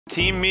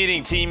Team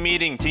meeting, team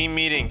meeting, team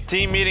meeting,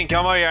 team meeting.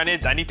 Come on here.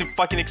 I need to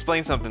fucking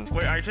explain something.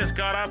 Wait, I just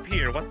got up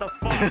here. What the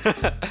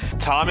fuck?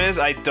 Thomas,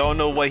 I don't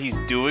know what he's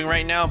doing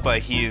right now, but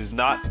he is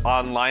not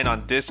online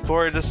on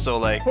Discord. So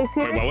like, Wait,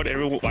 why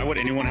would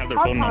anyone have their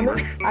phone number?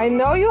 I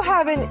know you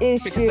have an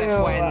issue.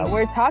 friends.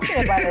 We're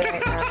talking about it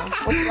right now.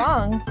 What's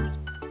wrong? I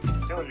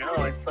don't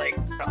know. It's like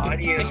the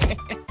audio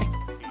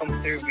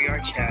comes through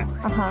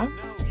VrChat. Uh-huh.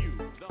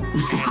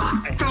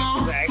 What the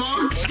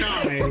fuck?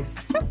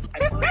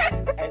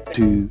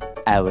 2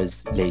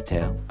 hours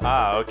later.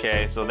 ah,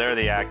 okay. So they're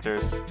the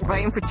actors.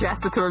 Waiting for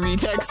Jester to review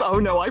text. Oh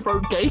no, I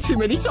wrote gay too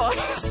many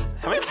times.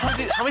 How many times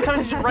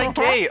did you write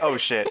gay? Oh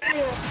shit. Big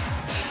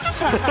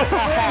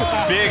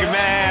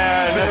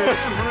man.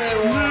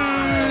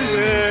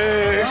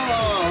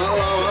 Hello.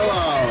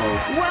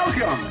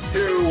 Welcome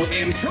to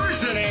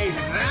Impersonate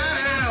That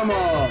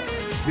Animal,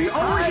 the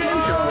only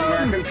game show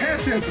where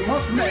contestants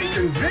must make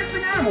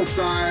convincing animal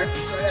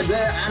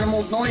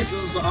animal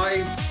noises.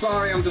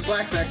 Sorry, I'm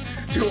dyslexic.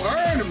 To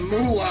earn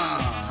moolah.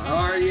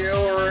 Are you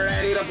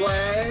ready to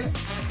play?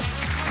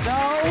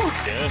 No.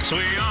 Yes,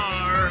 we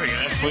are.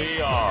 Yes, we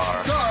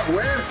are. Start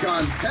with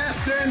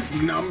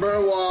contestant number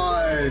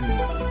 1.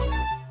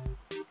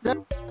 Is that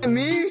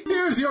me?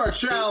 Here's your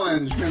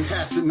challenge,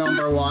 contestant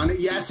number 1.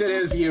 Yes, it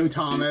is you,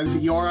 Thomas.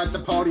 You're at the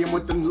podium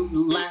with the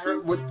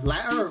number 1.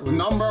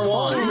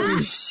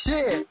 Holy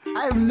shit!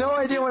 I have no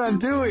idea what I'm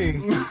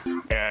doing.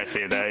 Yeah, I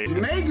see that.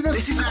 Make the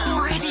This is sound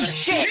already a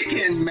shit.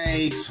 chicken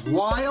makes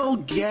while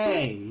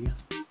gay.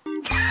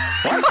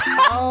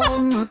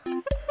 Um,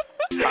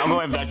 I'm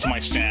going back to my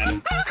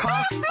stand.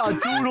 cock a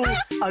doodle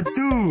a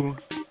doo.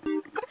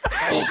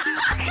 How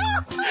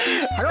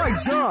do I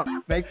jump?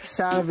 Make the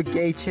sound of a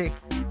gay chick.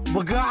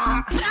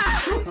 Baga.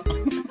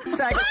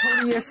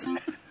 Sagittarius.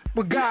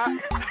 Baga.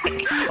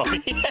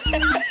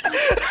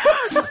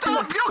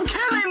 Stop! You're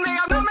killing me!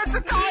 I'm not meant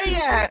to die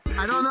yet!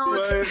 I don't know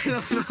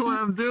what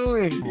I'm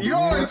doing.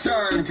 Your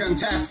turn,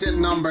 contestant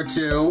number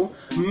 2.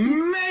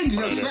 Make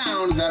the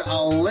sound that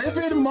a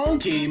livid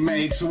monkey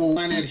makes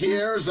when it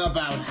hears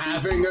about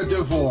having a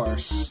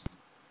divorce.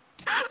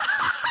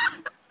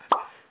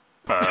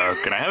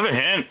 Can I have a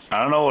hint?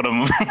 I don't know what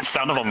a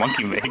sound of a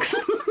monkey makes.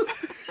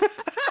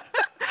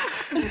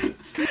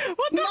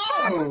 What the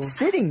fuck? I'm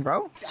sitting,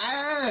 bro.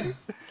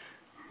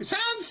 It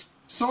sounds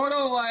sort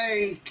of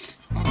like...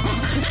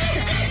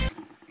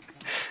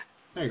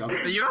 There you go.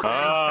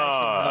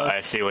 Oh,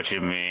 I see what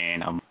you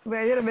mean. Wait,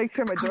 I gotta make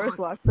sure my door's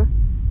locked. Oh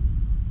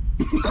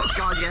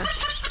god, yeah.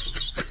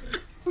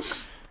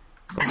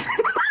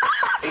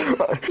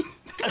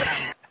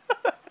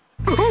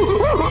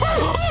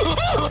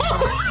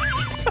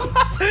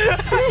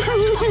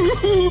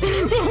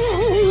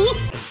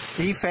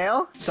 Did he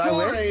fail?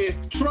 Sorry,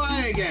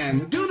 try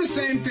again. Do the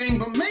same thing,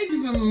 but make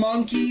the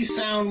monkey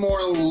sound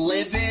more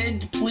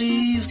livid,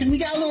 please. Can we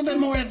get a little bit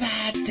more of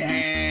that?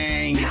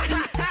 Dang.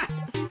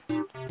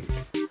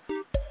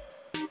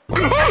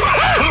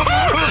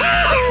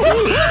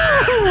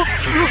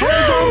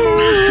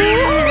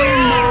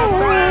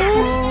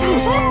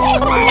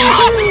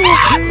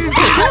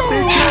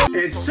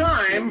 It's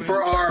time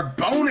for our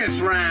bonus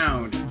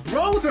round.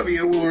 Both of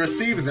you will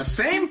receive the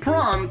same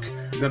prompt.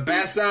 The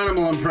best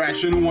animal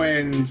impression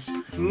wins.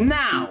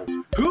 Now,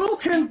 who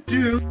can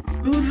do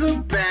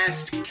the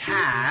best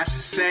cat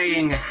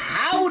saying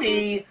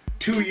howdy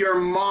to your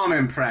mom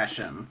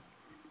impression?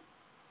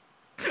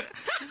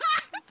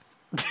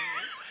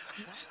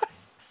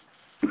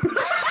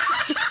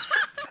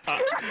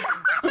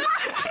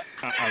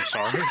 I'm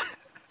sorry.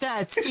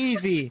 That's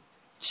easy.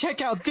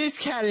 Check out this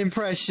cat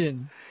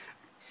impression.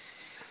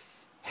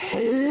 Are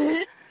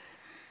you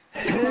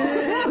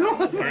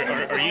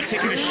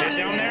taking a shit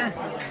down there?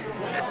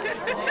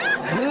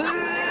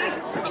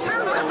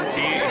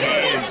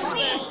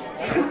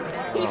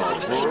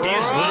 He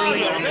is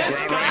literally on the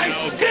ground right now.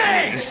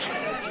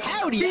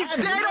 Howdy! He's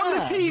dead on the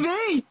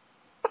TV!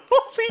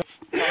 Holy!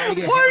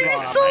 Why are you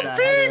so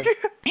big?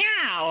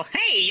 Meow!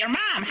 Hey, your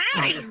mom!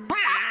 Howdy!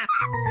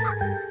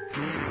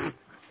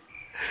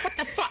 What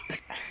the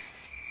fuck?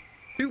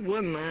 Who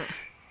won that?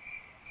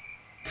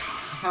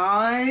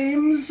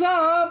 Time's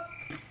up.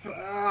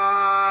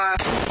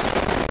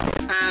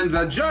 And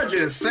the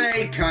judges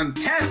say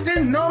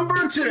contestant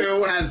number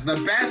 2 has the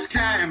best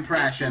cat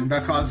impression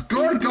because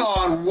good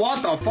God,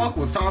 what the fuck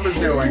was Thomas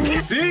doing?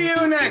 See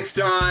you next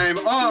time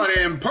on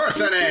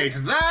Impersonate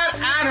That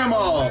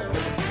Animal.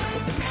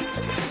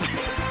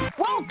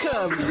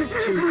 Welcome to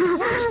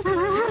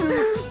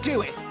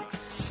Do It,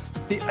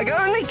 the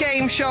only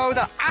game show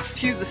that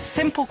asks you the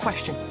simple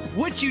question: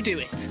 would you do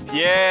it?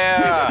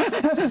 Yeah!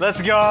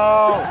 Let's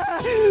go!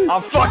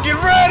 I'm fucking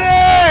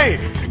ready!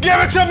 Give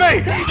it to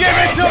me! Give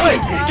it to me!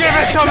 Give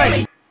it to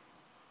me!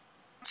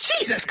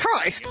 Jesus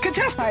Christ!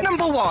 Contestant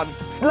number 1.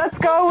 Let's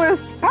go with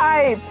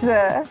pipes.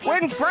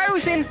 When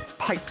browsing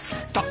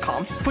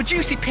pipes.com for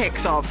juicy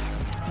pics of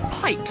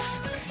pipes,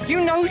 you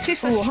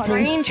notice a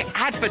strange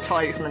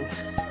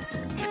advertisement.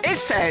 It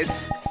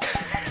says,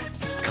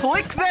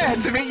 click there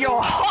to meet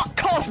your hot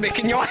cosmic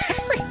in your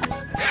area.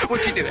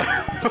 Would you do it?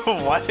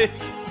 What?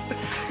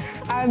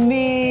 I I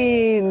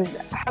mean,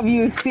 have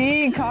you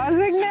seen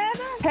Cosmic Man?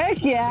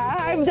 Heck yeah,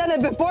 I've done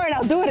it before and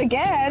I'll do it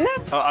again.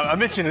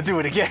 I'm itching to do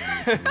it again.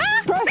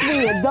 Trust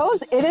me,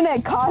 those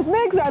internet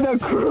cosmics are the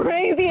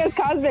craziest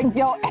cosmics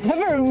you'll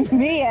ever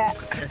meet.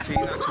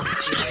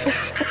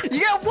 You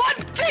get 1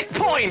 dick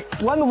point!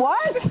 One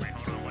what?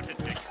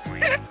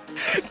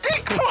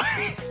 Dick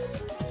point!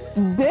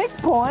 Dick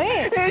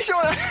point? Yeah,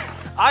 sure.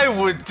 I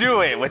would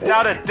do it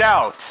without a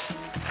doubt.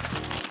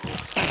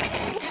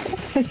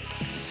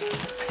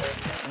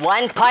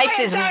 One pipes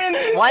is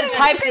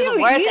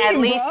worth at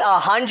least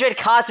 100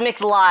 cosmic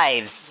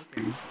lives.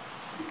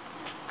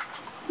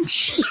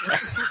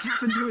 Jesus. What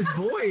happened to his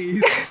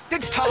voice?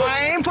 It's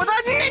time for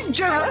the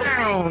ninja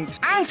round!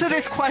 Answer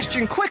this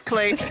question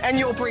quickly, and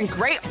you'll bring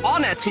great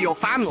honor to your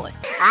family.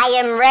 I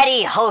am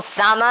ready,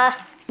 Hosama.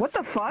 What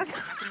the fuck?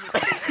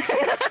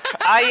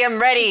 I am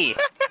ready.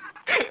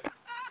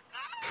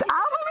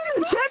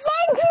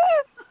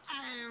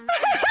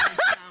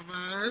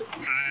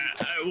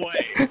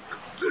 Wait.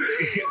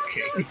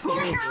 That's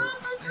horrible.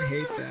 I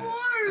hate that.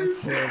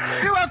 That's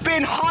horrible. You have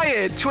been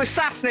hired to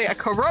assassinate a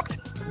corrupt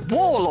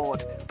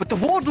warlord, but the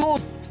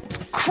warlord's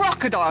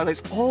crocodile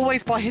is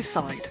always by his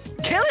side.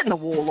 Killing the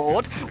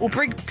warlord will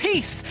bring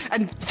peace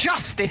and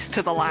justice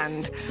to the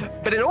land,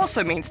 but it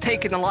also means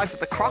taking the life of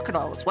the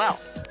crocodile as well.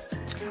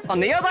 On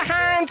the other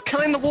hand,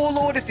 killing the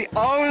warlord is the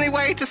only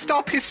way to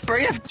stop his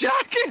spree of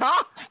jacking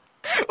off.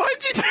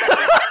 What'd you say?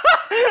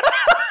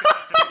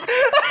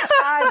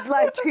 I'd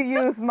like to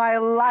use my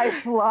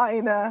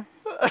lifeline.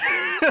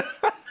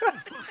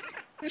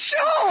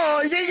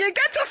 Sure, you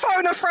get to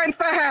phone a friend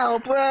for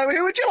help.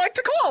 Who would you like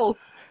to call?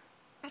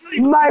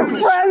 My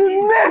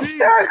friend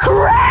Mr.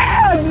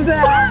 Krabs!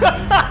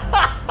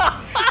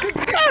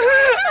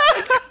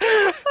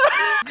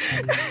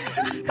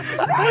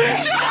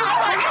 Shut up,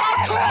 I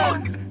can't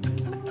talk!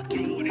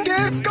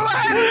 Go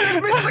ahead,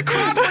 give Mr.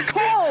 Krabs a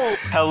call!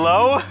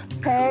 Hello?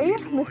 Hey,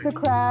 Mr.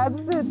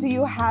 Krabs, do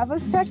you have a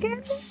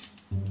second?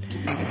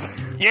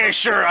 Yeah,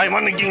 sure, I'm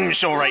on the game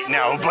show right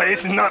now, but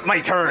it's not my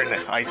turn,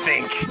 I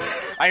think.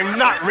 I'm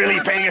not really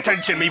paying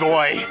attention, me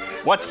boy.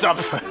 What's up?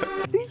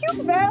 Do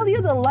you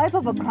value the life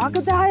of a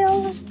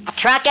crocodile?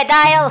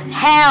 Crocodile?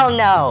 Hell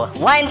no!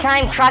 One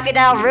time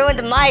crocodile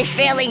ruined my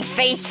failing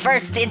face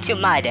first into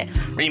mud.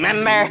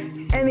 Remember?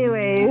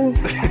 Anyways,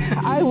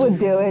 I would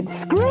do it.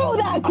 Screw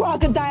that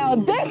crocodile!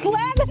 This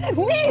land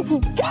needs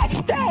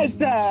justice!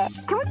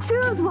 Can we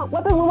choose what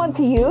weapon we want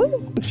to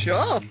use?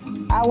 Sure.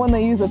 I want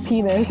to use a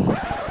penis.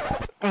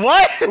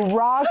 What?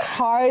 Rock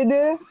hard.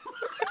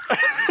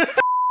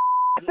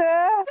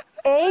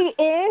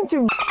 8-inch.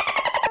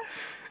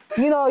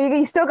 You know,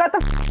 you still got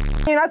the.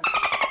 You're not.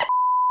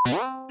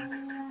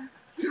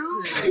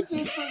 Too much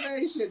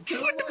information. Too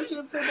much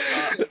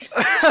information.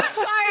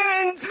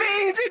 Silence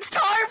means it's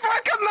time for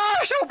a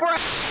commercial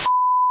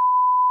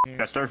break.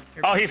 Mister.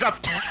 Oh, he's up.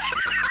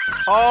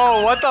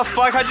 Oh, what the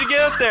fuck? How'd you get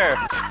up there?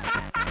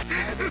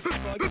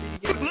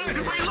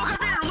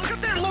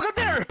 Look up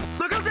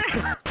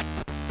there!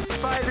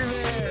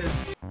 Spider-Man.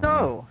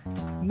 So,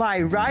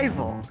 my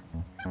rival.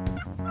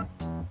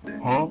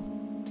 Huh?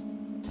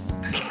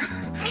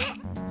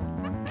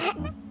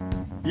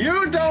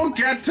 You don't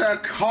get to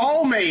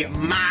call me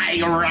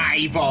my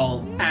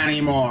rival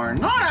anymore.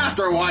 Not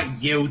after what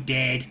you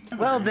did.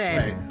 Well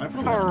then, Wait, I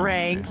forgot.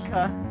 Frank.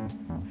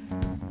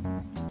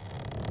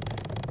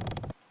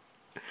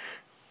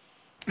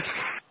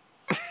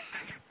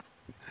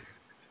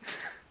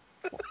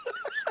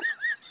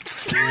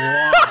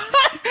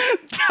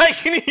 I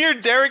can hear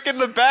Derek in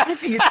the back. I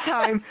think it's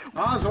time.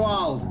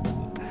 Oswald.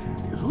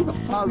 Who the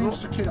fuck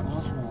is the kid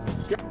Oswald?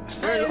 Get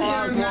in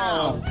here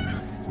now.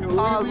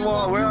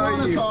 Oswald, where I are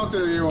want to you? talk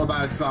to you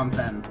about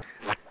something.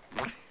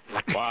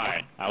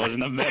 Why? I was in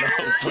the middle of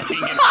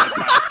playing it.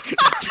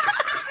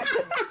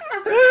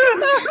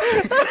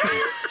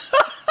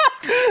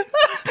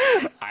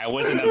 I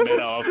was in the middle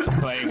of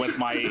playing with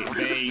my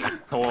vague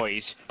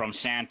toys from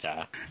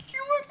Santa.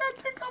 You would have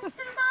to come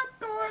through that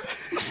door.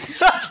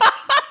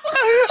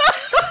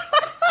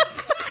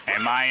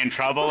 Am I in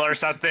trouble or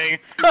something?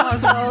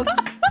 Oswald,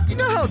 you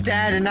know how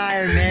Dad and I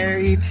are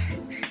married?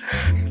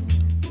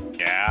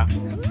 Yeah.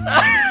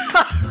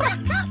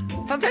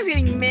 Sometimes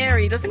getting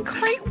married doesn't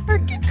quite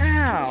work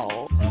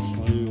out.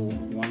 Especially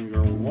when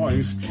your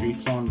wife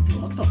cheats on.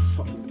 What the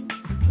fuck?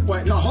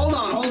 Wait, no, hold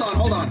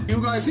on.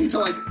 You guys need to,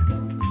 like,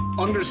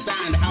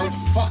 understand how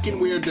fucking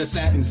weird this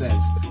sentence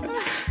is.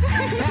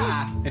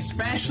 Yeah,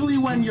 especially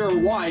when your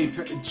wife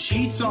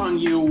cheats on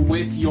you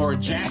with your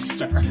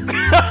jester.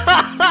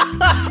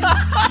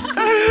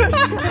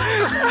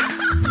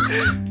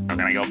 I'm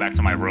gonna go back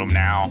to my room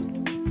now.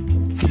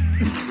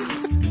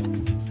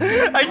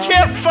 I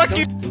can't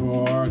fucking.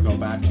 Or go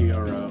back to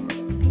your room.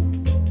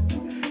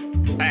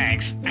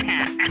 Thanks.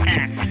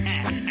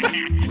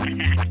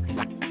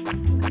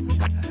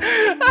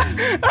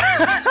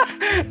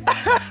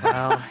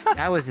 Well,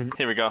 that wasn't.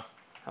 Here we go.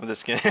 I'm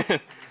just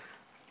kidding.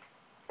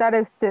 That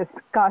is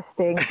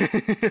disgusting.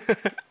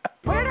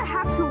 Why did I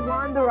have to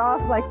wander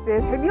off like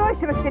this? Maybe I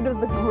should have stayed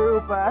with the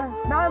group. Now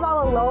I'm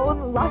all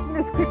alone, lost in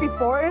this creepy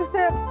forest.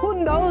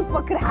 Who knows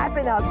what could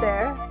happen out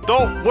there?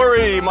 Don't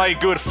worry, my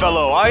good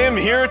fellow. I am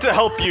here to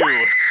help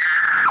you.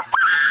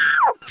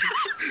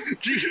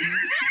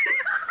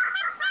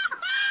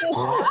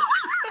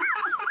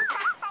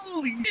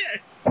 Holy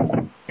shit! Why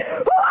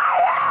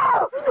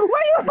are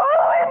you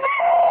following me?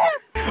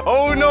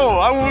 Oh no,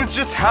 I was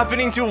just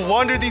happening to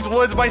wander these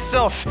woods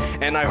myself,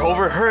 and I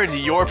overheard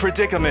your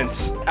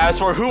predicament. As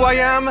for who I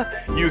am,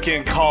 you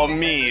can call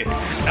me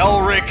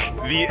Elric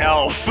the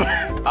Elf.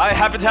 I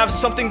happen to have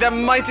something that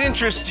might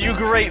interest you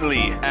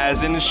greatly,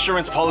 as an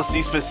insurance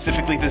policy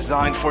specifically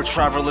designed for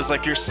travelers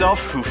like yourself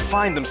who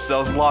find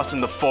themselves lost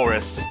in the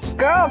forest.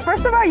 Girl,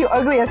 first of all, you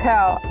ugly as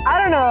hell. I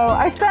don't know,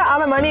 I spent all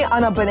my money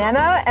on a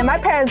banana, and my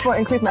parents won't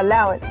increase my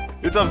allowance.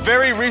 It's a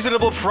very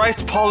reasonable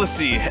priced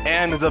policy,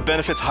 and the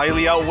benefits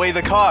highly outweigh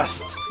the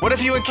cost. What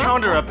if you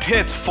encounter a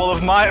pit full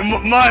of my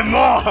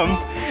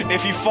moms?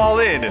 If you fall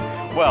in,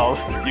 well,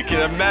 you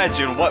can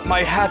imagine what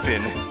might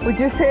happen. Would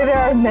you say there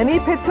are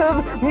many pits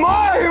of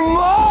my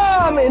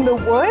mom in the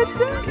woods?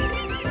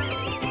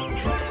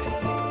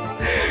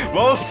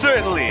 Most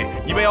certainly.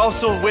 You may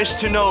also wish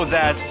to know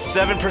that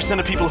 7%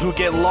 of people who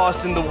get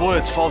lost in the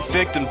woods fall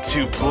victim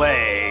to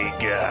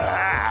plague.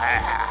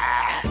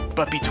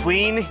 But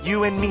between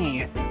you and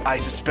me, I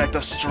suspect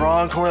a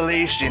strong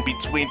correlation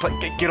between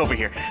get over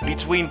here,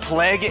 between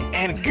plague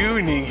and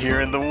gooning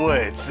here in the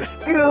woods.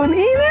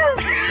 Gooning?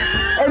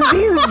 In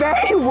these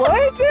very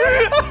woods?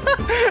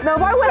 Now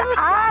why would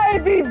I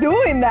be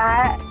doing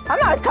that? I'm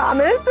not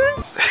Thomas.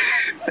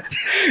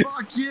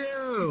 Fuck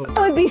you! It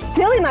would be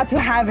silly not to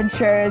have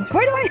insurance.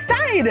 Where do I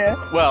sign?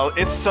 Well,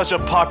 it's such a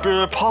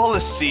popular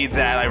policy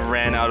that I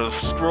ran out of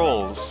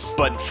scrolls.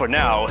 But for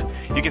now,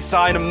 you can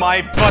sign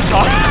my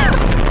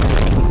buttock.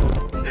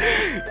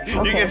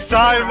 You can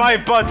sign my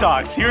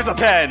buttocks. Here's a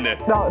pen.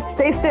 No,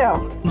 stay still.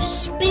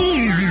 Let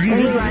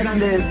me write on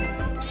this.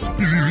 What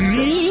are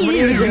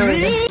you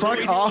doing?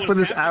 Fuck off with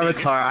this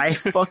avatar. I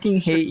fucking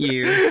hate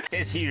you.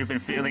 This here, you've been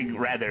feeling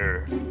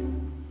rather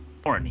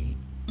horny.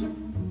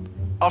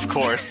 Of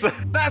course.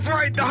 That's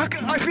right, Doc.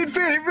 I've been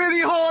feeling really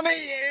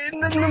horny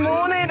in the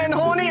morning and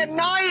horny at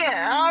night.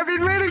 I've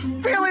been really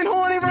feeling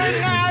horny right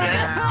now.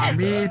 Yeah,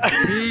 me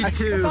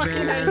too, I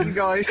fucking hate you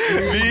guys.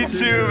 Me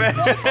too, man.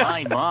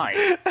 My.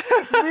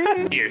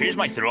 Here's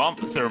my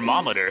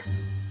thermometer.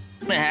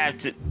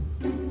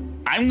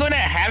 I'm gonna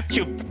have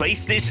to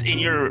place this in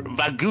your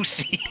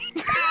vagusi.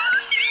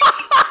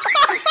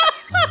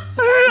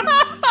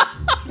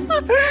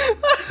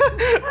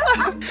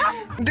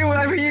 Do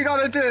whatever you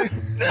gotta do.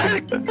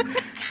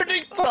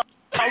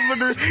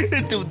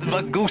 Into the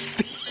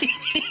vagusi.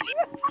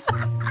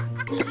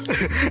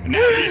 Now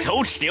just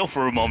hold still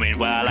for a moment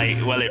while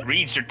it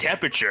reads your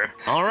temperature.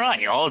 All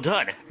right, all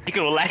done. You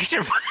can relax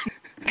your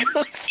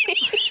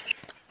vagusi.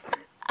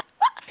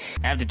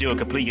 I have to do a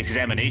complete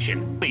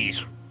examination.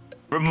 Please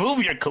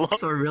remove your clothes.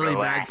 That's a really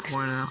Relax. bad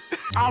porno.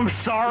 I'm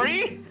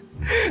sorry.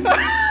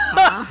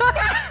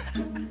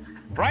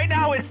 Right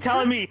now it's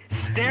telling me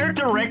stare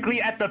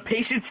directly at the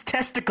patient's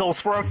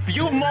testicles for a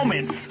few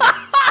moments. What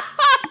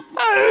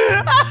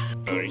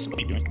are you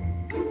doing?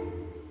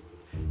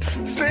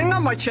 Spitting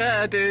on my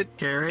chair, dude.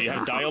 Carrot. Do you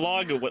have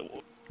dialogue? Or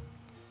what's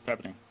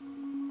happening?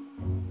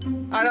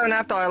 I don't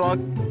have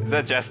dialogue. Is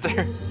that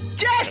Jester?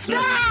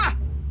 Jester!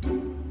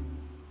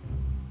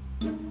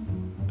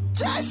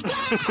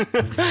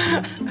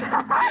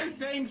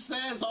 Everything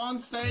says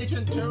on stage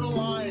in 2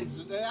 lines.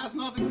 It has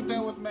nothing to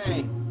do with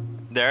me.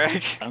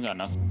 Derek? I don't got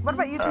nothing. What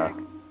about you, Derek?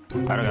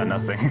 I don't got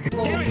nothing.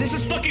 Damn it, this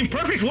is fucking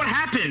perfect! What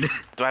happened?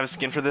 Do I have a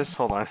skin for this?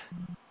 Hold on.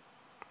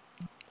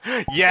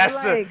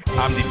 Yes! Like-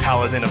 I'm the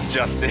Paladin of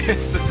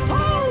Justice.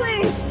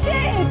 Holy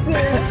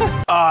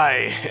shit!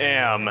 I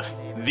am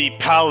the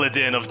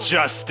Paladin of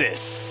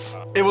Justice.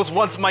 It was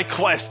once my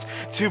quest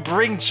to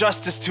bring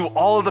justice to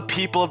all of the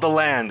people of the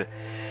land.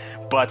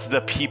 But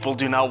the people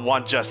do not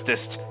want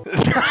justice.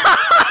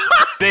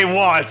 They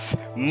want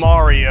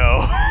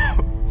Mario.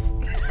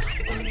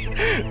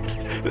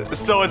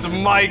 So it's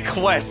my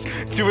quest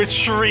to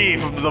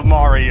retrieve the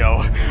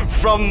Mario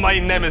from my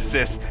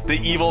nemesis, the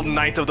evil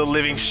Knight of the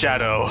Living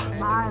Shadow.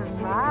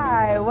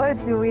 My, what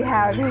do we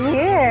have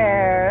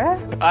here?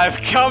 I've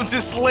come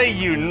to slay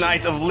you,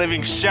 Knight of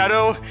Living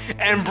Shadow,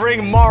 and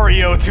bring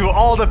Mario to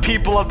all the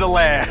people of the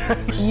land.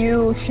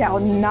 You shall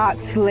not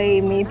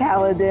slay me,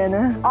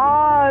 Paladin.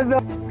 Oh,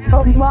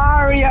 the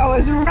Mario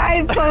is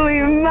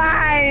rightfully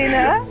mine.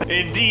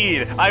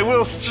 Indeed, I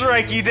will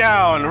strike you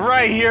down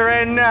right here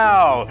and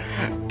now.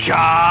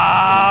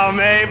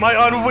 Kame, my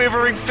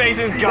unwavering faith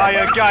in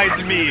Gaia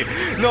guides me,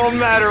 no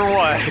matter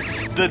what.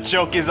 The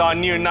joke is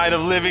on you, Knight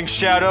of Living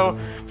Shadow,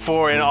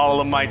 for in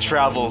all of my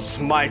travels,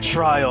 my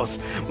trials,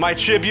 my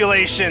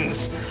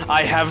tribulations,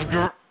 I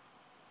have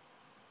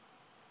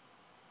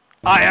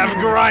I have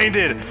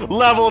grinded,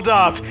 leveled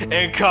up,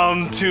 and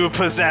come to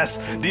possess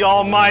the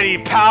almighty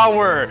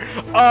power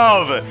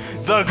of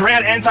the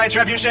Grand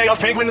Anti-Trebuchet of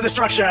Penguin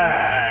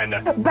Destruction!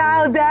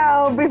 Bow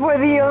down before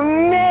the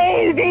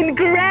amazing,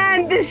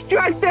 grand,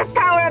 destructive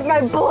power of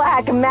my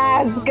black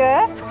mask.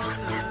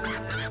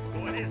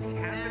 What is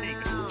happening?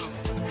 What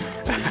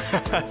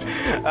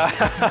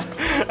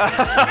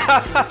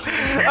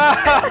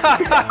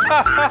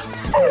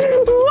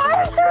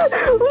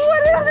is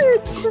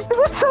it?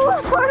 What's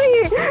so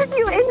funny?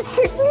 You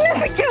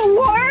insignificant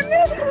worm!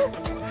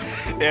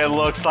 It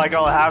looks like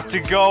I'll have to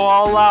go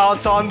all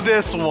out on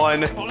this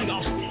one.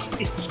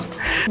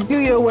 Do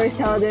your worst,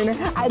 Sheldon.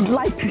 I'd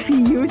like to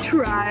see you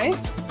try.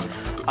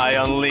 I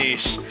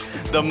unleash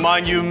the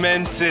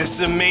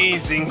monumentous,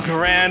 amazing,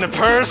 grand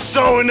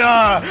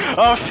persona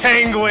of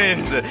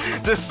Penguins!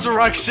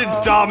 Destruction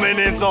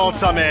Dominance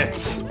Ultimate!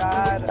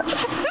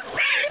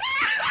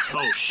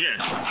 Oh shit.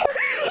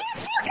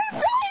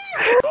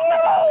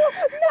 No!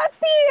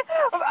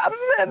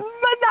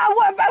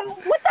 What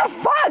the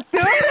fuck,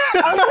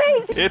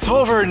 dude? It's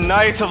over,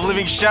 Knight of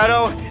Living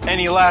Shadow.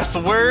 Any last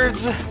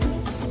words?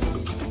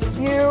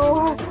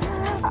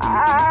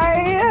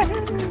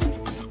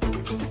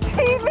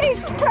 TV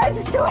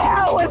friends to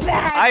hell with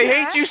that! I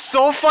hate you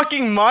so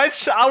fucking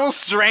much, I will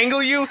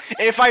strangle you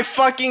if I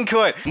fucking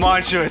could.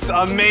 Monstrous,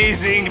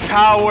 amazing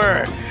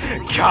power.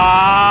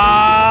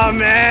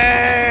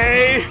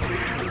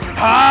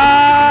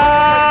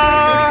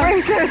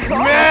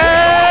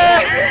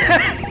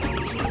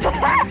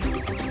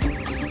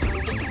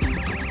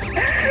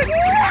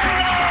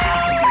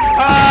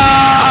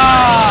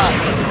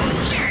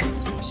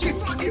 She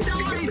fucking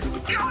died!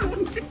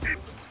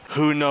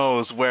 Who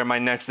knows where my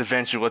next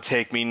adventure will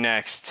take me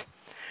next?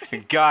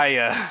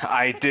 Gaia,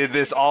 I did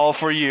this all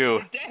for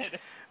you.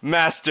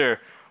 Master,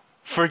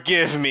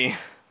 forgive me.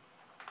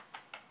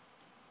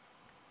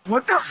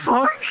 What the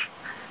fuck?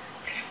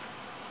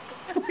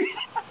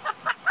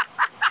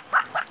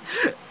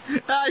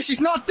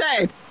 She's not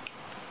dead.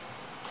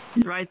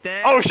 Right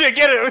there. Oh shit,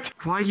 get it!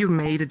 Why are you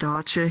maid,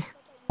 Edchay?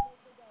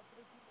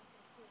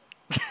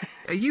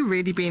 Are you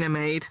really being a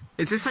maid?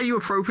 Is this how you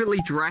appropriately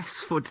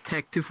dress for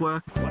detective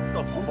work?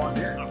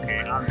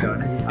 Okay, I'm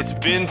done. It's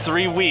been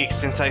 3 weeks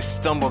since I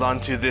stumbled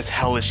onto this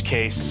hellish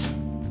case.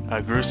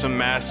 A gruesome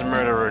mass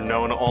murderer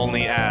known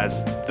only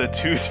as the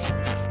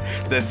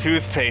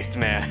Toothpaste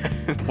Man.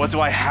 What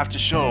do I have to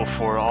show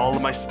for all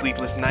of my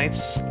sleepless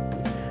nights?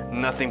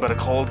 Nothing but a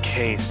cold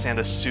case and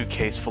a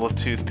suitcase full of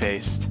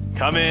toothpaste.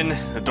 Come in,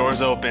 the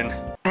door's open.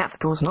 The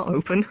door's not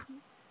open.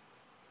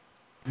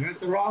 It's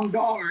the wrong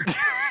door.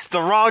 It's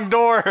the wrong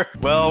door!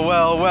 Well,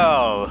 well,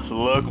 well,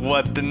 look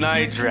what the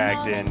night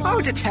dragged in.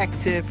 Oh,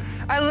 detective.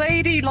 A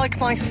lady like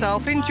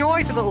myself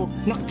enjoys a little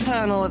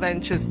nocturnal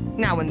adventures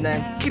now and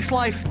then. Keeps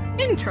life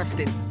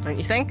interesting, don't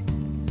you think?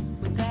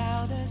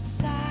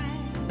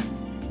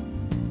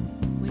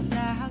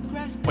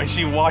 When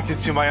she walked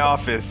into my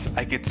office,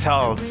 I could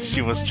tell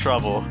she was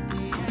trouble.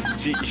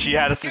 She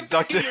had a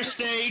seductive...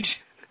 stage!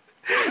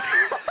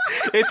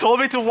 It told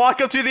me to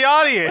walk up to the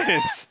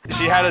audience!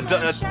 She had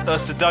a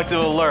seductive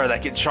allure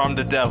that could charm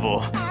the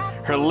devil.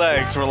 Her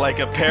legs were like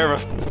a pair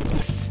of...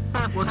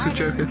 What's a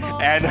joker?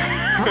 And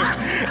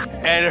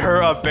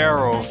her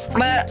barrels.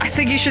 I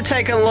think you should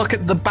take a look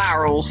at the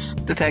barrels,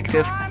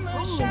 detective.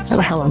 How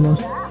the hell am I?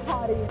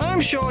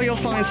 I'm sure you'll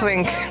find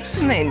something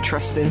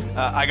interesting.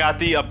 I got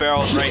the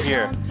barrels right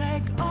here.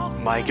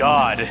 My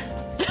god.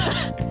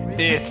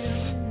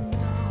 It's...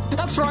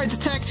 That's right,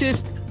 detective.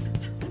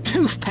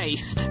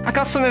 Toothpaste. I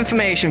got some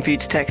information for you,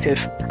 detective.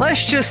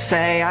 Let's just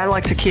say I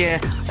like to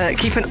keep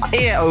an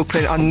ear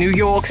open on New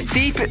York's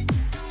deep...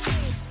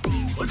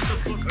 What the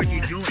fuck are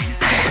you doing?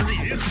 What are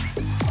you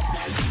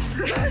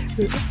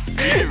doing?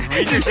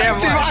 Read your damn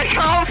line. I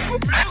can't...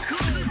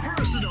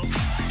 Personal.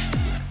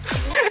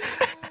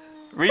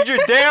 Read your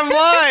damn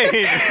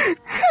line!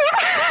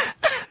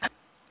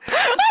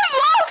 I'm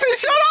laughing,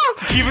 shut up!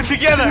 Keep it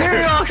together! New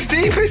York's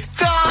deepest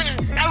dark...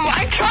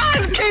 I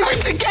can't keep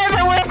it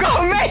together! We've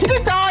got made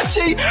a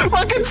Archie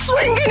fucking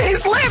swinging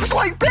his lips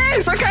like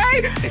this,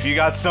 okay? If you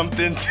got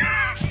something to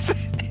say...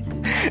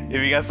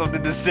 If you got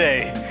something to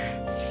say,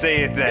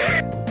 say it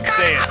then.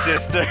 Say it,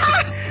 sister.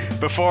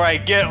 Before I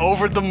get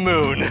over the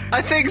moon.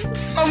 I think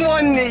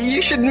someone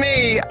you should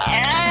meet.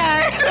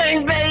 I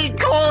think they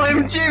call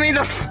him Jimmy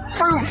the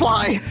Fruit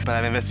Fly. But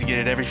I've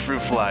investigated every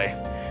fruit fly.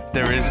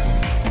 There is...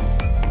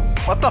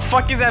 What the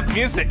fuck is that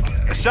music?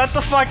 Shut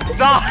the fuck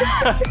stop!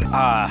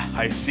 Ah,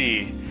 I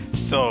see.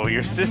 So,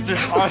 your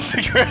sister's aunt's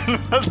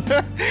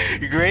grandmother,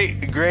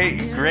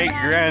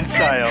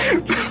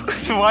 great-great-great-grandchild,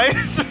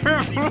 twice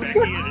removed.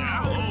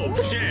 Oh,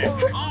 shit.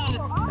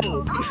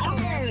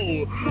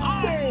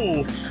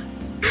 Oh.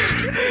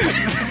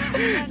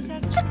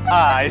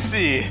 Ah, I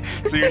see.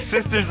 So your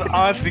sister's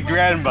aunt's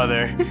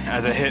grandmother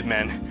as a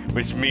hitman,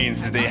 which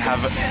means that they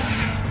have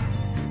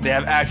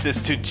access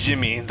to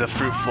Jimmy, the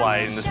fruit fly,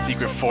 and the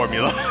secret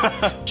formula.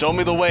 Show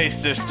me the way,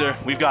 sister.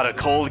 We've got a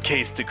cold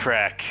case to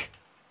crack.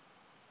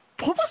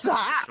 What was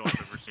that? I've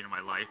ever seen in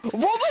my life. What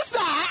was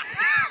that?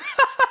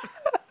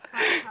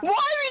 Why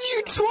are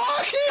you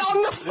talking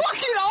on the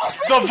fucking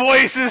office? The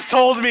voices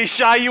told me,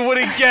 Shy, you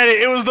wouldn't get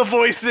it. It was the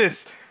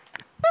voices.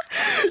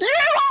 You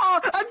are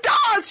a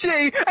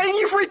Darcy, and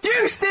you've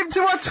reduced him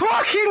to a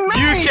talking man.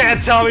 You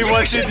can't tell me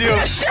what to do.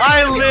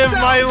 I live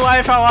my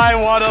life how I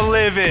want to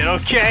live it,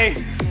 okay?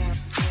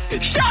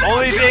 Shut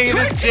Only up, thing in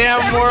this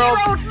damn world.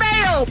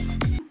 Male.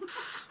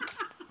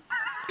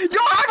 You're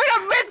having a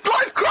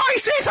midlife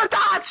crisis,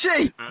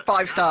 Adachi!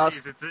 5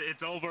 stars.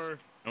 It's over.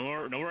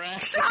 No more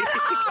action.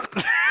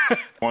 I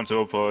want to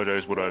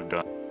apologize what I've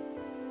done.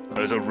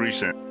 As of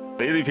recent,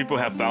 lately people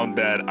have found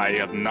that I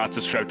have not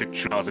subscribed to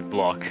Closet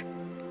Block.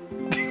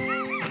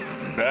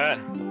 That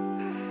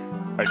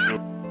I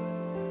should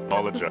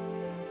apologize.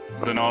 It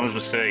was an honest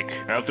mistake.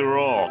 After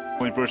all, the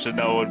only person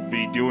that would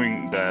be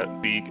doing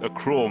that be a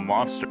cruel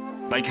monster.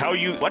 Like how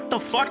you— what the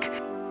fuck?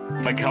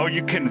 Like how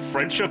you can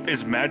friendship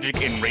is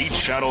magic in Raid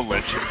Shadow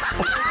Legends.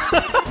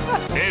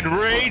 In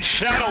Raid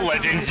Shadow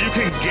Legends, you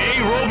can gay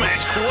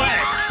romance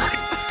quest.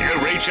 In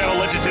Raid Shadow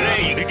Legends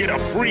today, you can get a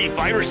free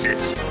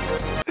viruses.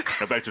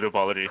 Now back to the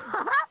apology.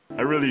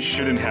 I really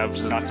shouldn't have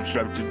not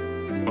subscribed to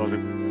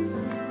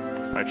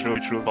I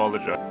truly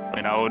apologize,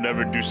 and I will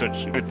never do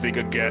such a thing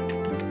again.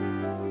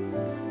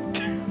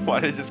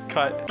 Why did it just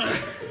cut?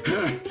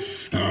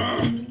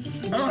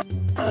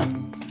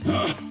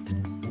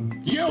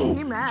 You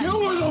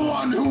were the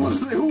one who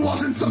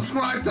wasn't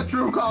subscribed to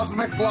True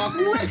Cosmic Block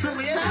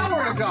literally an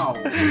hour ago.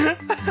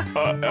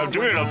 I'm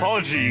doing an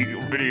apology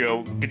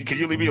video. Can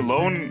you leave me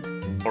alone,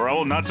 or I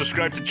will not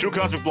subscribe to True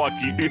Cosmic Block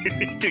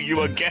to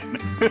you again.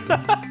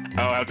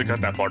 I'll have to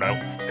cut that part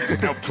out.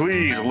 Now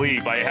please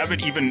leave. I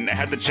haven't even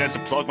had the chance to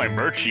plug my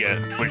merch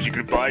yet, which you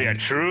could buy at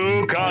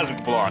True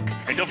Cosmic Block.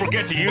 And don't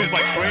forget to use my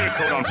creator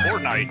code on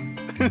Fortnite.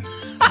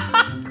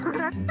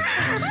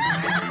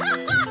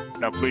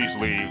 Now please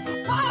leave.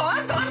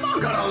 Oh, I'm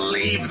not gonna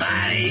leave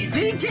that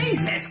easy.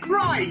 Jesus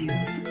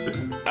Christ!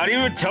 I didn't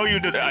even tell you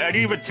to. I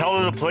didn't even tell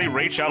her to play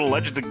Raid Shadow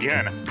Legends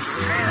again.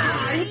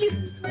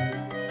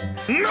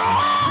 No!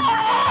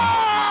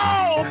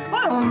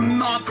 I'm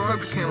not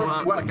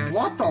what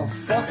the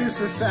fuck is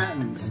this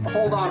sentence?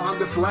 Hold on, I'm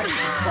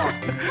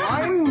dyslexic.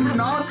 I'm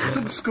not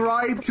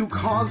subscribed to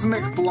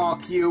Cosmic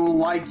Block you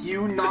like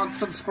you not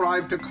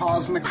subscribed to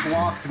Cosmic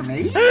Block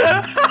me?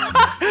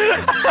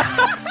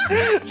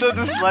 The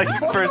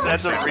dyslexic person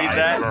had to read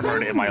that. I've never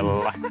heard it in my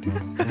life.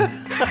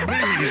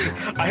 Please,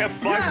 I have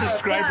 5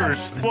 subscribers.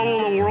 What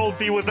will the world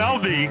be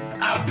without me?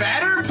 A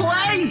better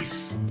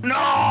place! No!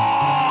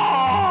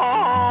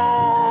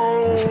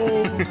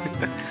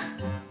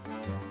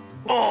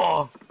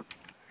 Oh!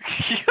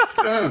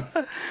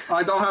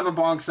 I don't have a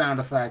bonk sound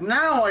effect.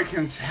 Now I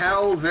can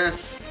tell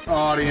this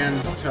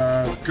audience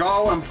to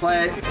go and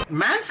play.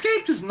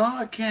 Manscaped is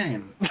not a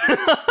game.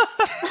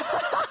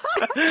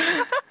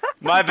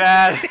 My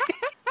bad.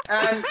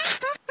 And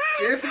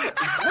if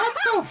what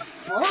the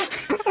fuck?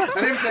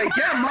 And if they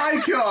get my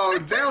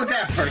code, they'll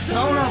get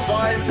Persona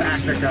 5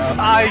 Tactica.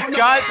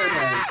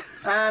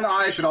 And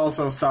I should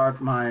also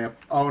start my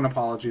own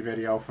apology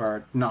video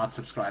for not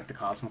subscribed to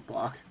Cosmic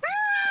Block.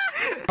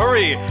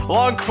 Hurry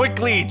along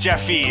quickly,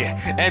 Jeffy,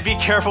 and be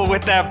careful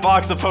with that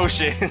box of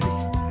potions.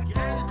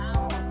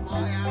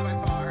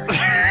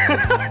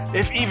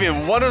 If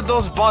even one of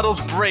those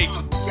bottles break.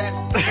 Get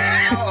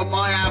out of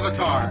my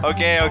avatar.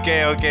 Okay.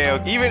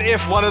 Even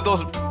if one of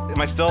those,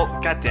 am I still?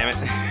 God damn it!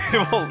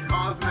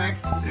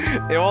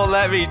 It won't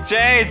let me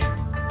change.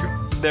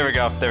 There we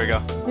go.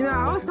 You know,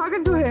 I was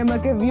talking to him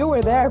like if you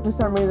were there for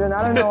some reason.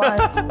 I don't know why.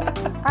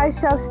 I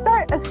shall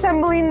start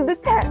assembling the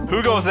tent.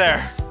 Who goes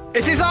there?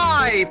 It is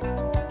I,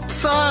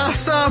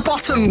 Sir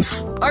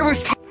Bottoms. I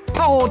was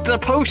told the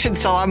potion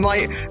seller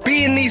might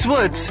be in these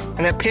woods,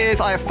 and it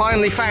appears I have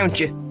finally found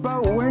you.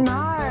 But we're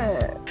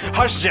not.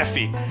 Hush,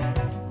 Jeffy.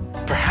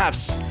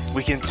 Perhaps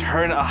we can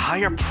turn a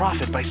higher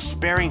profit by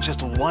sparing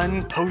just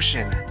one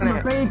potion. I'm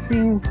afraid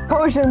these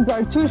potions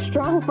are too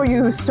strong for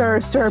you, Sir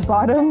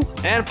Bottoms.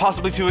 And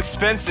possibly too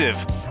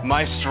expensive.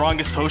 My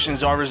strongest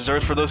potions are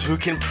reserved for those who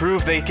can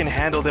prove they can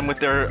handle them with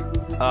their,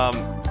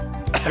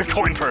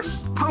 coin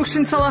purse.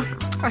 Potion seller,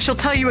 I shall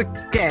tell you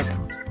again.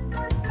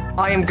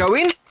 I am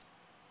going.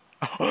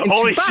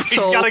 Holy shit, he's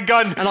got a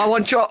gun! And I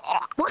want your.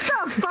 What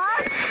the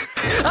fuck?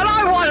 And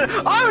I want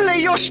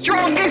only your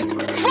strongest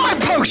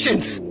 5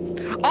 potions!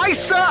 I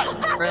serve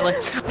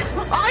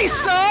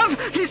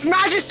His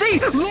Majesty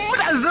Lord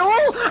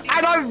Azul,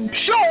 and I'm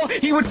sure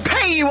he would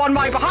pay you on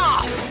my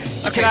behalf!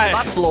 Okay, so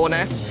that's law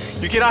now.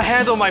 You cannot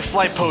handle my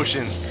flight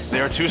potions.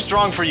 They are too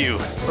strong for you.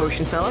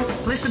 Potion seller,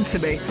 listen to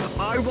me.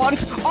 I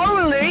want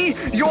only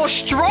your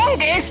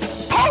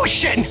strongest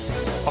potion!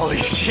 Holy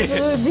shit.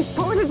 These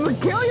potions would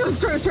kill you,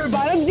 Sir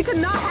Bottoms. You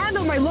cannot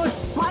handle my Lord's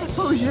flight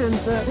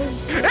potions.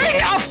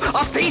 Enough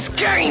of these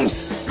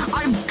games!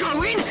 I'm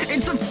going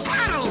into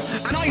battle,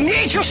 and I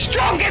need your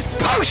strongest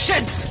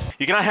potions!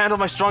 You cannot handle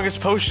my strongest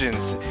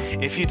potions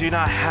if you do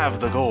not have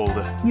the gold.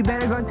 You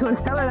better go to a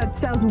seller that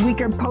sells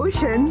weaker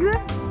potions.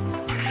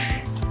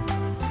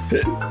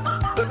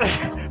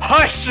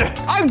 Hush!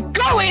 I'm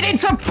going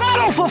into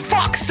battle for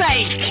fuck's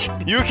sake!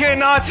 You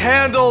cannot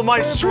handle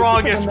my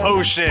strongest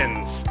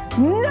potions!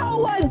 No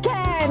one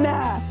can!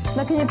 Now,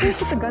 can you please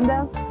put the gun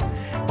down?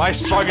 My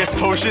strongest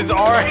potions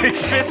are a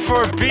fit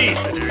for a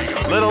beast,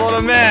 let alone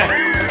a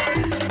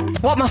man!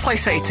 What must I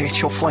say to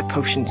get your flight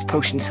potions,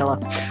 potion seller?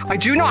 I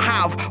do not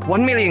have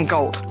 1 million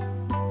gold.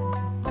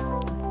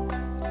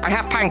 I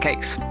have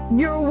pancakes.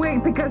 You're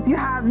weak because you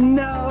have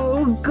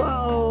no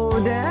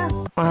gold.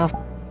 Well,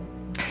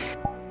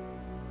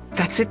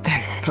 that's it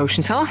then,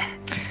 potion seller.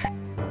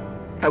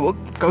 I will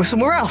go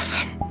somewhere else.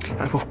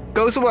 I will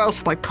go somewhere else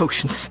for my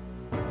potions.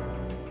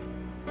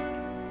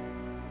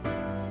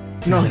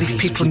 None of these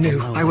people knew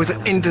I was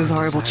an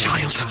indesirable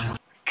child.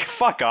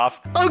 Fuck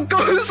off. I'll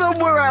go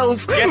somewhere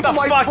else. Get the for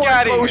my fuck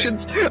out of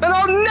potions, here. And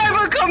I'll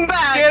never come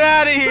back. Get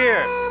out of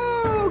here.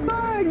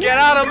 Get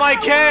out of my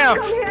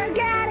camp. Come here,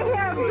 get out of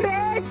here,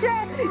 bitch.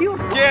 You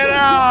Get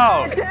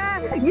out.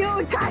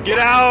 You Get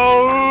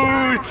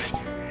out.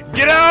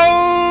 Get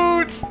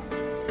out.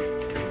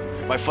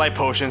 My flight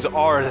potions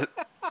are...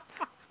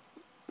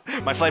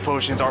 My flight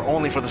potions are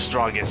only for the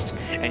strongest,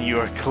 and you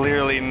are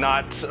clearly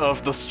not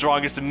of the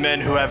strongest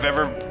men who have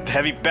ever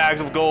heavy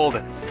bags of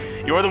gold.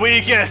 You are the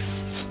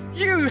weakest!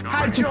 You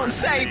had your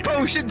say,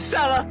 potion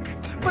seller,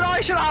 but I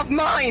shall have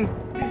mine.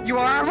 You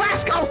are a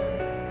rascal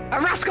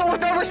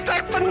with no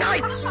respect for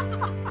knights.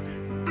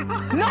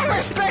 No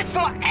respect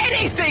for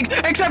anything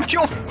except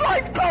your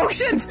flight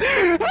potions.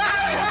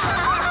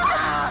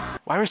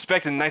 Why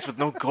respect a knights with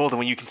no gold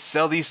when you can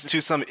sell these to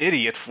some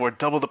idiot for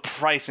double the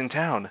price in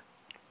town?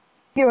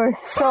 You're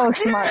so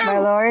smart, my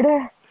lord.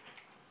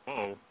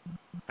 Whoa.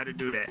 How to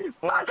do that?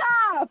 Fuck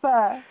up!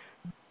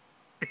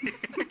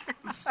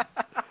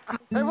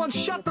 Everyone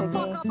shut the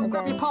fuck up and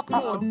grab your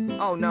popcorn.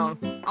 Oh no.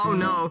 Oh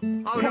no.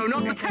 Oh no,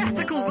 not the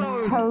testicle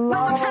zone. Hello,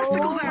 not the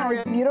testicles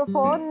area. my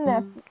beautiful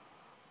nephew.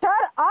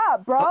 Shut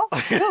up, bro.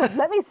 Dude,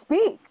 let me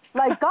speak.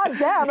 Like,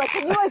 goddamn. Like,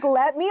 can you, like,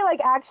 let me,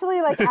 like,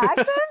 actually, like, act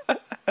him?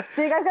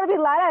 So you guys gonna be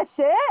loud as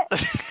shit?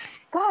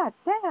 God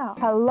damn.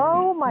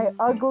 Hello, my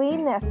ugly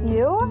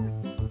nephew.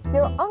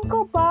 Your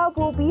Uncle Bob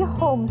will be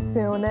home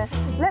soon.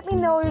 Let me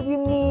know if you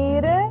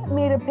need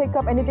me to pick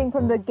up anything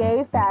from the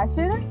gay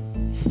fashion.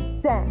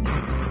 Then,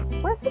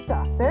 where's the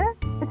doctor?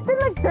 It's been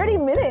like 30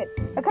 minutes.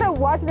 I could have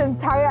watched an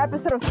entire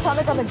episode of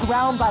Sonic on the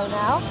Ground by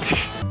now.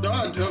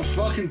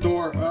 Fucking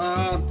door.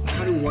 How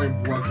do I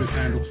work this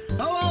handle?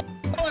 Hello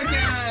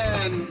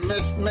again,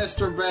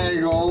 Mr.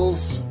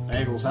 Bagels.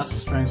 Bagels, that's a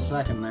strange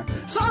second there.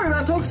 Sorry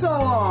that took so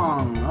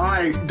long.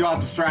 I got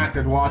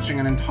distracted watching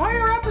an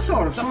entire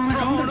episode of Sonic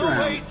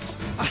Underground.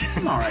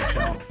 Alright,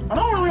 Joe. I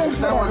don't really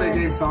understand why they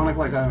gave Sonic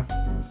like a...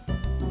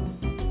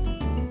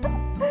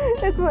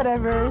 It's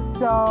whatever.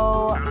 So,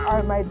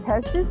 are my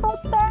test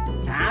results back?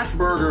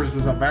 Asperger's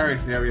is a very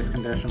serious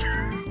condition.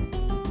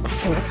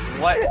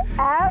 What?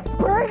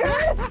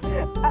 Asperger's?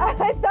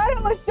 I thought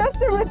it was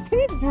just a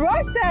routine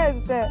drug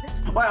test.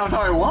 Wait, I'm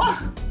sorry, what?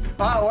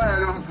 Oh,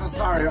 wait,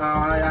 sorry,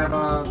 I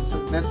have,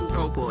 this is...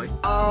 Oh boy.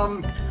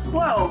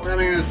 Well, I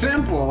mean, it's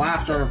simple.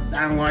 After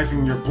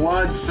analyzing your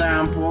blood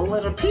sample,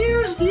 it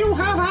appears you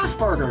have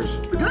Asperger's.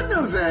 The good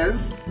news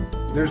is,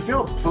 there's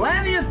still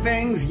plenty of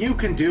things you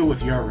can do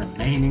with your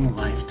remaining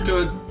life.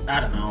 Could, I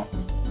don't know,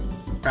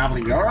 travel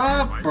to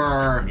Europe,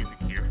 or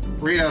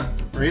read a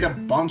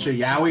bunch of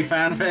yaoi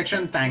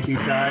fanfiction. Thank you,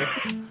 Chai.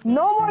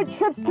 No more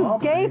trips to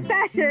gay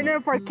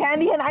fashion for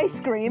candy and ice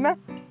cream.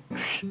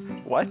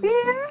 What?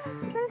 Dear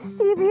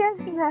mischievous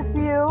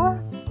nephew,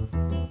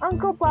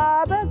 Uncle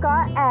Bob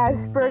got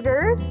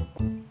Asperger's.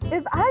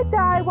 If I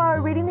die while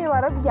reading a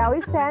lot of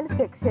yaoi fan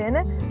fiction,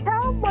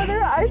 tell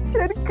Mother I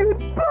said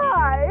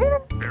goodbye.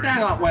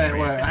 Hang on, wait,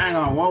 hang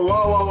on. Whoa,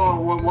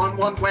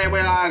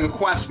 wait, I have a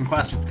question.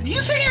 Did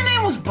you say your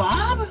name was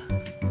Bob?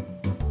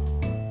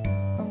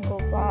 Uncle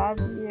Bob,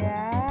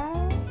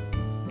 yeah?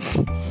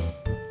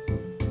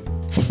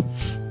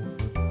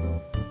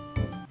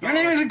 Your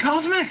name isn't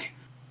Cosmic?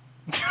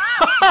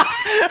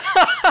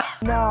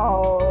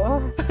 No.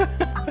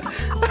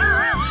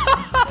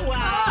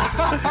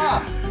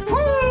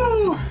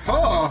 Woo!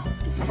 Oh,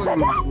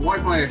 fucking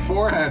wipe my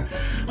forehead.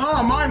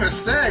 Oh, my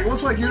mistake.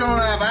 Looks like you don't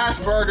have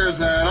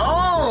Asperger's at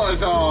all.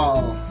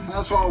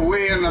 That's what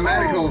we in the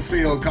medical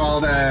field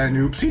call an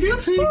oopsie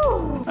doopsie.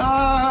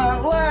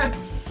 Let's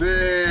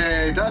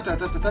see.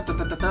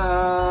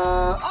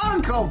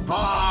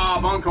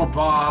 Uncle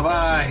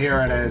Bob. Here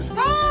it is.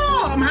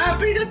 Oh, I'm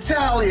happy to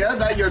tell you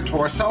that your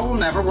torso will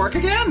never work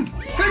again.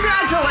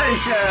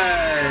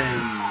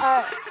 Congratulations.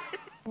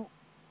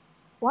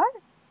 What?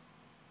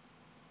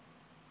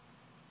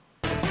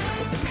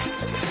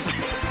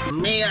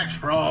 Me a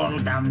troll,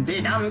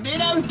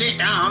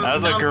 dum-de-dum-de-dum-de-dum. That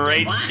was a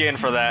great skin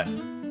for that.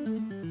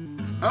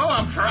 Who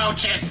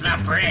approaches the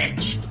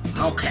bridge?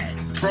 Okay,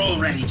 troll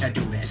ready to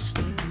do this.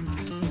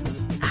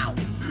 Ow.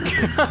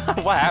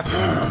 What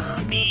happened?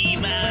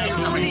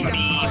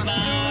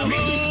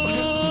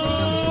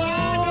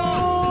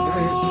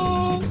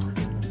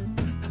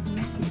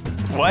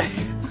 What?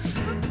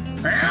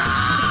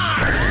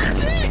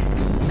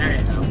 There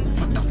you go.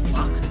 What the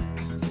fuck?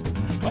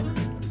 What?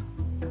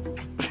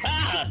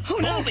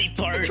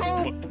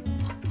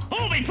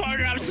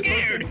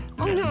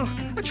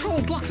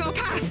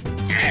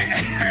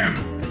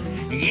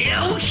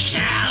 You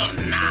shall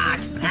not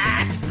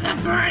pass the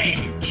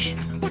bridge.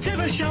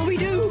 Whatever shall we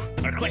do?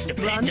 Request a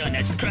plan on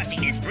us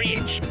crossing this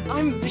bridge.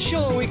 I'm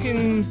sure we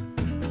can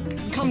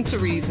come to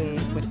reason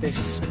with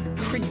this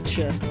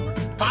creature.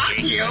 Fuck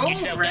you,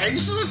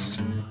 racist!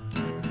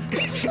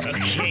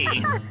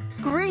 Okay.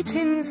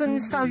 Greetings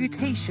and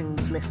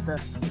salutations, Mr.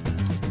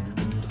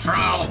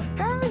 Troll.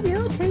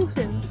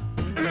 Salutations.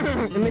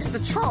 Mr.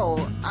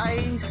 Troll, I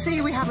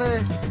see we have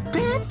a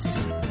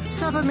bit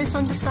of a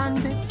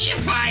misunderstanding.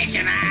 If I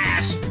can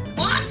ask,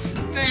 what's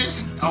this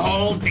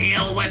whole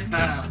deal with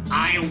the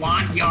I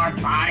want your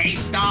body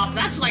stuff?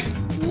 That's like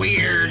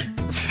weird.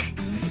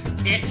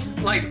 It's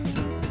like,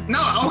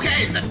 no,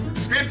 okay, the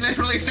script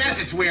literally says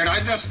it's weird. I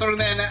just threw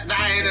that in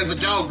as a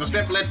joke.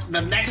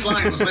 The next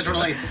line was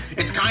literally,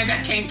 it's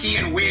kinda kinky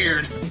and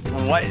weird.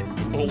 What?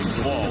 Oh,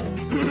 whoa.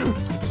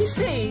 You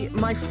see,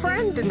 my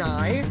friend and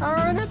I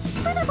are in a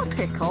bit of a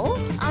pickle.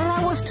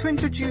 Allow us to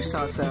introduce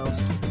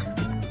ourselves.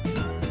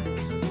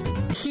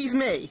 He's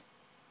me.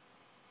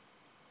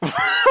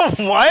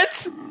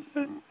 What?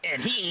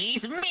 And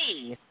he's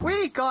me.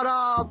 We got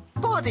our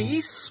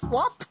bodies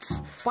swapped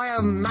by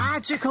a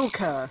magical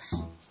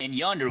curse. In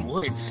yonder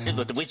woods live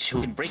the witch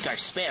who can break our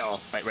spell.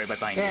 Right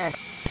behind you. Yeah,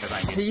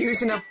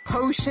 using a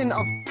potion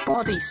of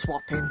body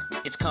swapping.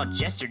 It's called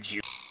Jester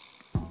Juice.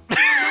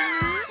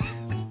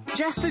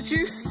 Jester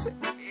juice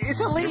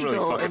is illegal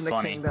really in the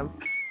funny. kingdom.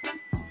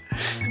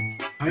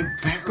 I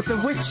bet But the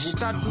witch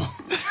that...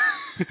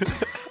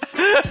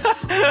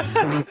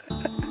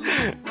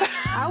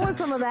 I want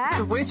some of that.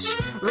 The witch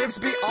lives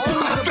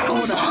beyond the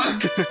border.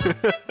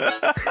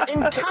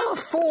 In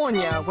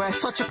California, where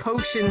such a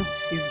potion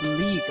is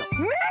legal.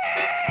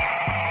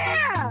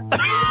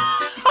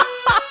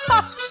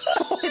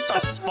 What the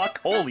fuck?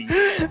 Holy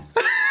shit.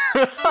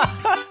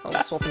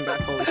 I'm swapping back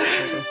holy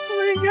shit.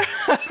 Oh my god.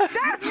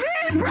 That's me,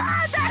 bro!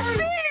 That's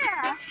me!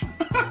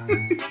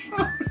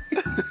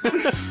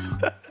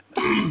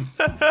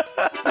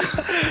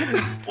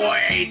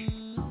 Wait,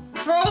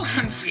 Troll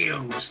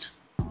confused.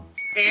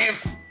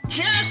 If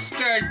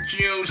Jester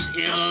Juice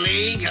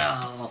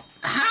illegal,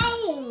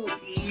 how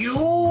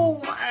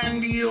you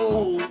and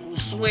you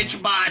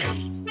switch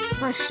body?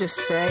 Let's just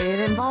say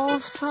it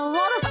involves a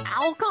lot of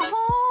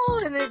alcohol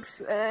and a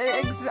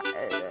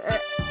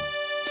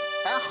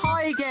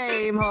high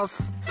game of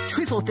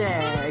truth or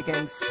dare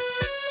against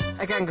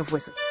a gang of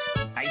wizards.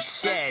 I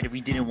said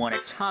we didn't want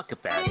to talk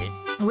about it.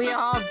 We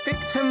are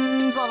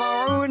victims of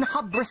our own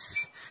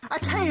hubris, a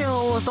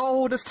tale as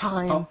old as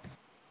time.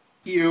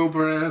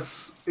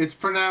 hubris. It's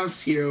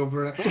pronounced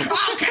hubris.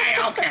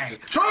 Okay.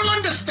 Troll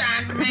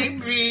understand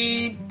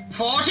maybe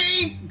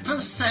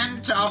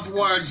 40% of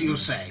words you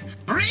say.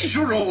 Bridge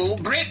rule,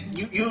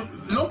 you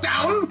look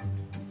down.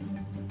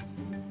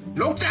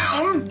 Look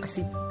down. I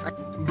see.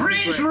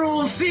 Bridge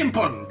rule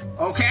simple,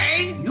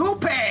 okay? You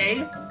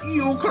pay,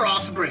 you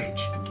cross bridge.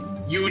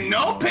 You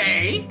no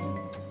pay,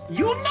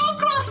 you no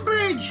cross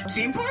bridge.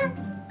 Simple?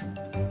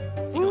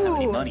 You don't have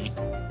any money.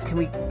 Can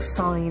we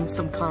sign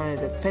some kind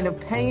of definitive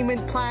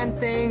payment plan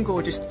thing,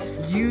 or just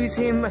use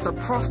him as a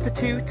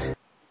prostitute?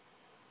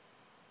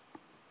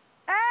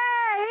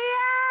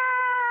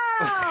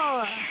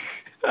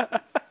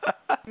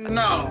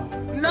 No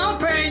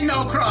pay,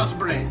 no cross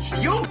bridge.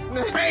 You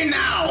pay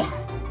now.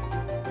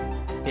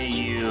 Pay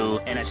you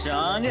in a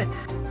song?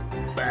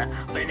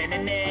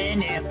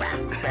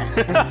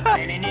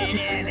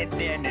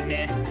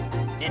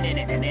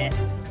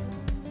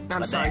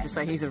 I'm sorry to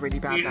say he's a really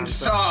bad In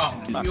dancer.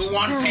 song. You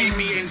want pay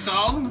me in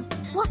song?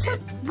 What a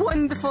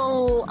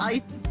wonderful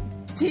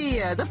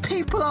idea! The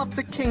people of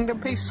the kingdom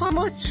pay so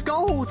much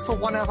gold for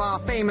one of our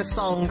famous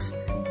songs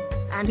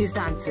and his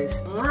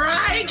dances.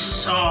 Right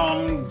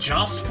song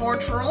just for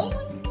Troll?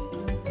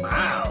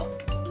 Wow.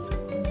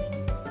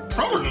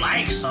 Troll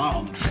likes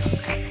songs.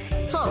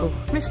 So,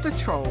 Mr.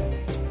 Troll,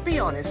 be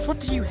honest, what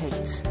do you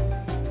hate?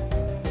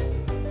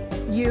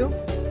 You.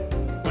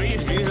 What are you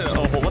using?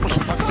 Oh, what the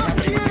fuck is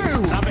happening?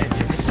 You! Stop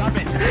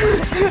it!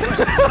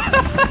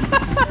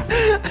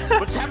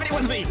 What's happening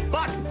with me?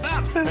 Fuck!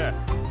 Stop!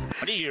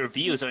 What are your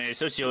views on your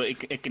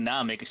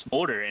socio-economic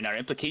order and our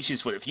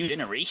implications for the few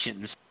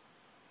generations?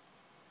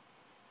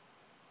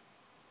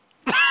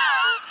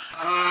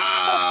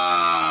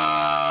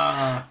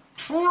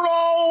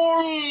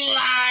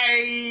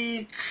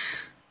 Troll-like.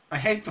 I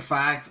hate the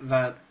fact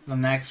that the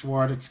next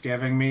word it's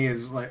giving me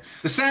is like...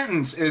 The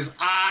sentence is,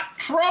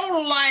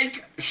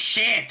 troll-like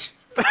shit.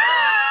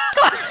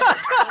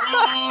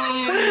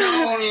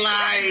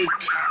 Troll-like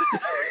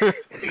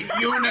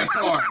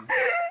unicorn.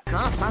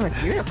 Not a fan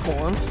of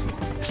unicorns.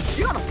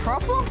 You got a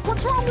problem?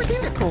 What's wrong with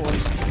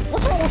unicorns?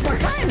 What's wrong with my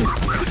friend?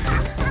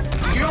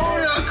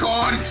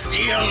 Unicorn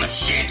steal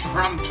shit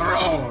from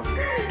troll.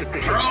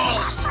 Troll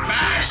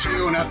smash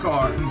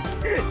unicorn.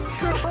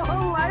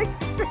 Troll like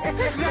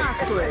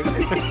Exactly.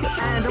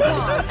 And a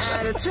one,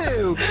 and a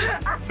two.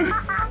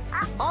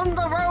 On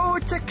the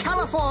road to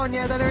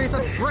California, there is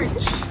a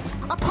bridge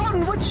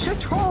upon which a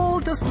troll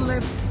does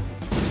live.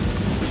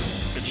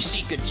 If you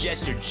seek a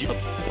gesture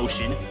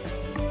potion,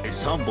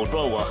 this humble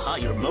troll will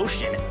halt your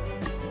motion.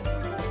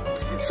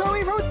 So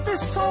he wrote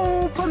this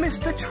song for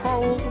Mr.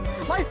 Troll.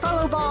 My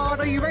fellow bard,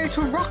 are you ready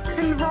to rock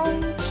and roll?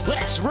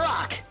 Let's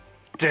rock!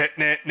 It's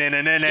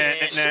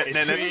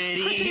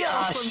Pretty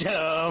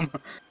awesome!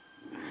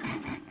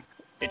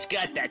 It's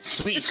got that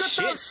sweet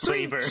shit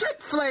flavor. Shit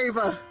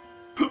flavor.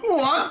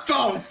 What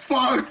the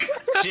fuck?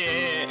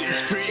 Shit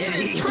is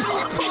pretty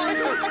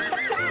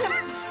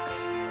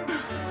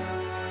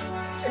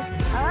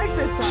I like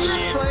this song.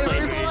 Shit flavor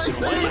is what I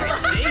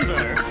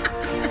savor.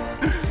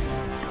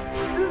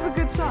 This is a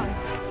good song.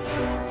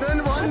 Then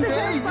one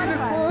day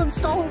Unicorn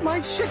stole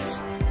my shit.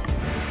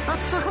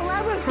 That's a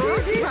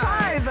karate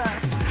man.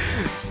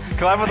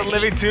 Collab with a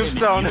living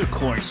tombstone.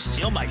 Unicorn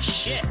steal my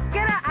shit.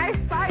 Get an Ice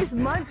Spice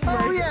Munch.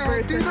 Oh yeah,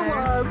 do the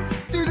worm.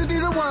 Do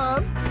the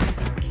worm.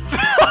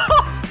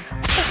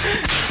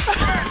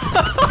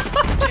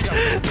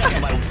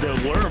 Check out the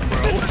worm,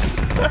 bro.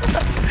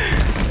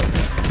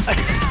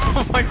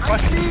 Oh my god. I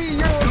see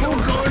you're Oh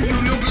god, you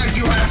look like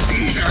you have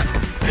seizure.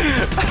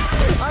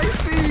 I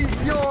see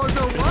you're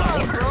the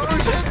worm, bro.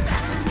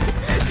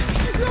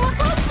 No, I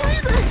can't say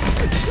this.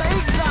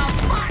 Shake that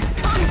fat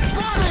cunt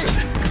body.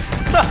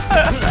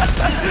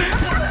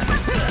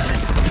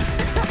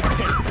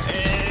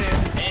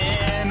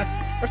 and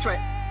That's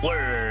right.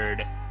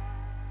 word.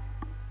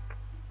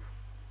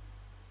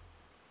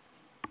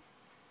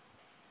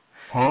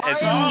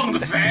 It's all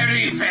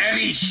very,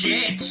 very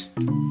shit.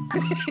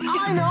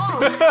 I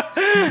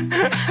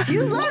know.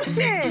 You love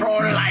shit.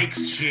 Troll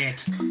likes shit.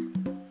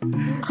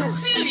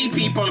 Silly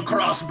people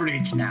cross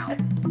bridge now.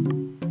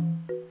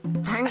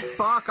 Thank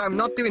fuck, I'm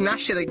not doing that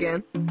shit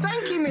again.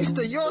 Thank you,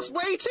 mister. You're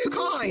way too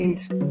kind.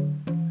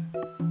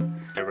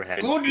 Never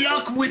had. Good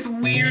luck with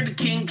weird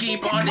kinky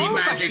body over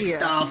magic here.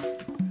 stuff.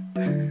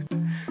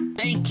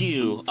 Thank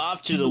you.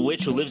 Off to the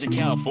witch who lives in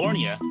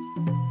California.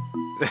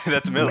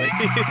 That's Millie.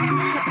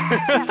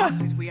 What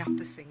did we have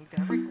to sing,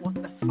 Derek? What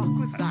the fuck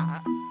was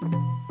that?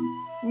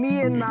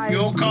 Me and my.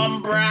 You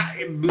come back.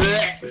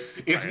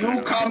 If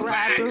you come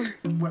back.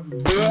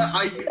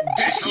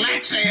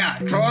 Dyslexia.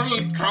 Troll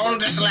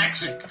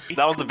dyslexic.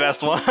 That was the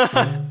best one.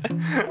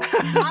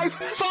 I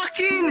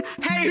fucking.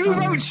 Hey, who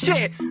wrote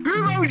shit?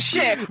 Who wrote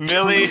shit?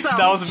 Millie, Kill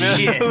that was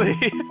yourself. Millie.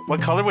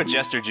 What color would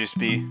Jester Juice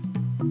be?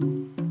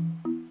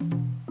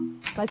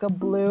 Like a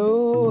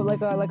blue,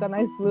 like a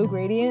nice blue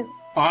gradient.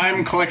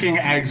 I'm clicking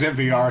exit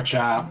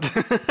VrChat.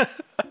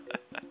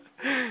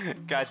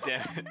 God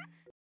damn it.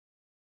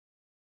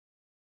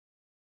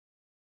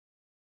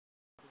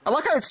 I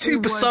like how it's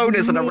two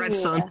personas and a red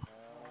sun.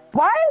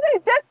 Why is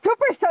it just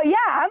super so? Yeah,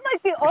 I'm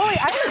like the only.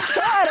 I'm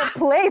so out of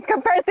place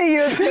compared to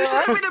you two. You should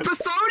have been a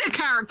persona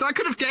character. I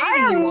could have dated I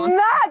you am one.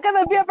 not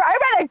gonna be a. I'd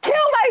rather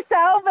kill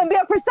myself than be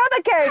a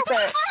persona character.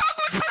 What's wrong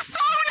with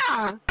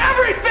persona?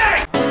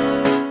 Everything!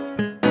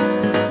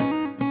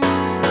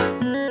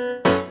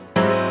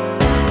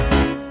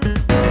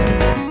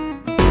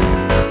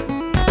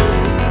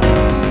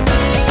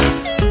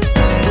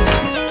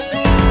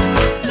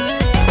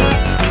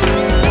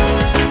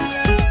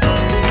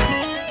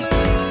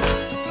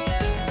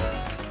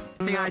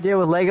 I did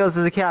with Legos as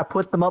a kid, I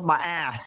put them up my ass.